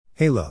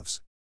Hey loves.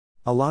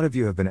 A lot of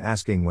you have been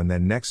asking when the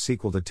next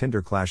sequel to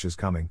Tinder Clash is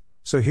coming,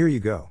 so here you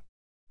go.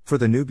 For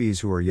the newbies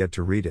who are yet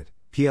to read it,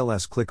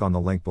 PLS click on the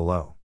link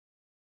below.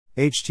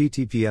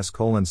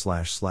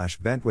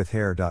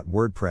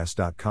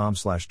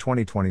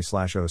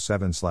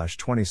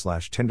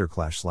 https://ventwithhair.wordpress.com/2020/07/20/Tinder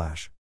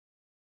Clash/.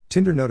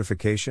 Tinder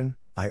notification,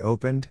 I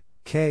opened,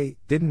 K,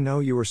 didn't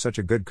know you were such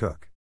a good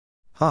cook.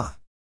 Huh.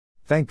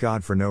 Thank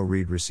God for no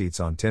read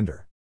receipts on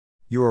Tinder.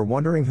 You are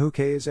wondering who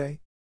K is, eh?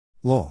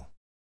 Lol.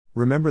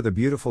 Remember the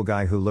beautiful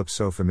guy who looked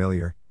so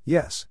familiar?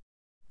 Yes.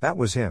 That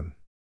was him.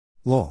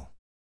 Lol.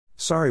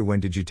 Sorry, when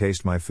did you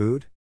taste my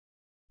food?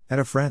 At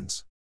a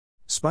friend's.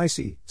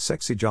 Spicy,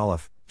 sexy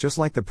jollof, just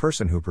like the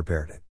person who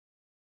prepared it.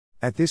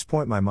 At this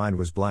point my mind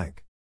was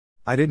blank.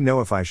 I didn't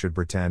know if I should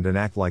pretend and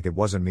act like it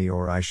wasn't me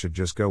or I should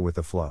just go with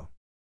the flow.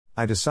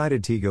 I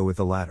decided to go with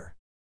the latter.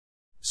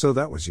 So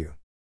that was you.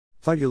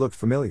 Thought you looked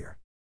familiar.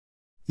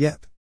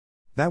 Yep.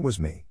 That was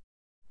me.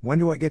 When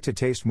do I get to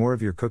taste more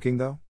of your cooking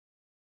though?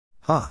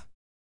 Huh.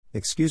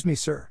 Excuse me,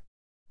 sir.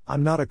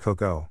 I'm not a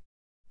cook-o.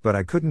 But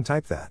I couldn't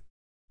type that.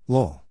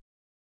 Lol.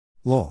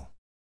 Lol.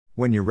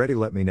 When you're ready,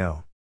 let me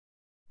know.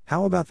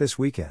 How about this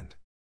weekend?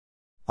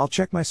 I'll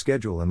check my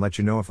schedule and let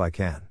you know if I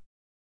can.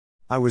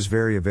 I was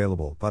very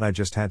available, but I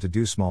just had to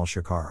do small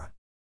shakara.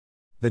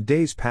 The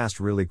days passed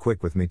really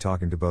quick with me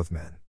talking to both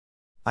men.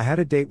 I had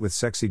a date with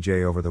Sexy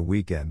J over the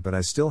weekend, but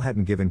I still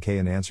hadn't given Kay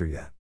an answer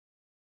yet.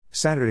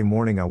 Saturday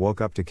morning I woke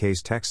up to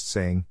Kay's text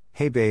saying,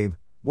 "Hey babe,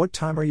 what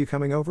time are you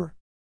coming over?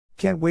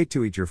 Can't wait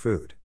to eat your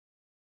food."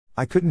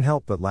 I couldn't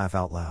help but laugh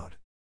out loud.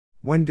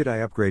 When did I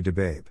upgrade to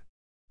babe?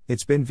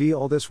 It's been V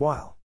all this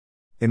while.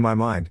 In my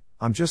mind,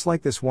 I'm just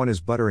like this one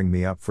is buttering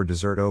me up for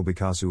dessert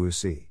because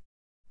see.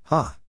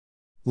 Huh.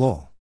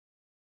 Lol.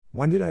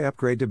 When did I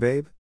upgrade to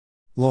babe?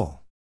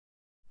 Lol.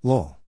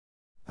 Lol.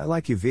 I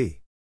like you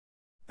V.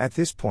 At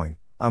this point,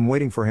 I'm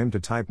waiting for him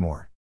to type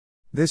more.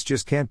 This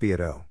just can't be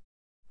it oh.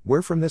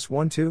 Where from this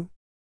one too?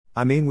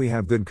 I mean we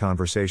have good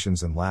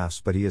conversations and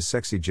laughs, but he is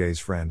Sexy J's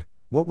friend,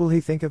 what will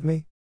he think of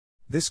me?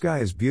 This guy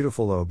is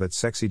beautiful but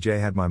Sexy J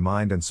had my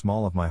mind and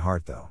small of my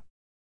heart though.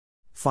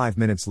 5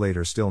 minutes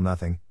later still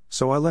nothing,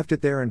 so I left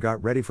it there and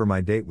got ready for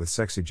my date with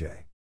Sexy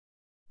J.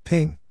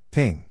 Ping,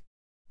 ping.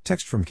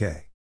 Text from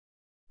K.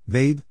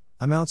 Babe,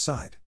 I'm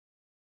outside.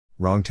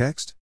 Wrong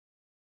text?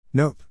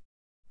 Nope.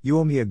 You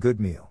owe me a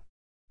good meal.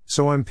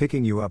 So I'm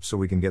picking you up so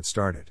we can get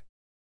started.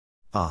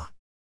 Ah.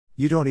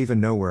 You don't even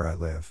know where I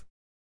live.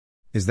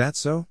 Is that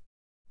so?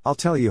 I'll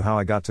tell you how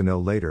I got to know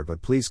later,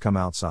 but please come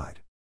outside.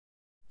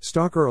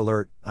 Stalker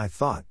alert, I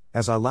thought,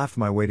 as I laughed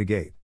my way to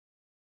gate.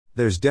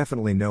 There's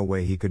definitely no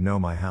way he could know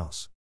my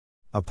house.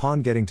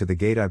 Upon getting to the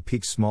gate I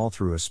peeked small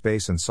through a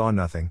space and saw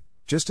nothing.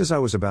 Just as I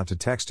was about to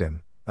text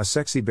him, a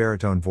sexy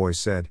baritone voice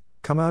said,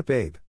 "Come out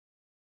babe."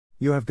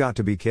 You have got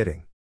to be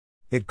kidding.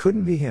 It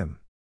couldn't be him.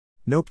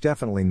 Nope,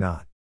 definitely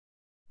not.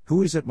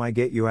 Who is at my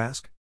gate you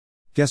ask?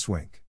 Guess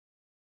wink.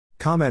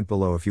 Comment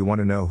below if you want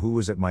to know who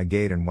was at my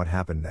gate and what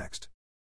happened next.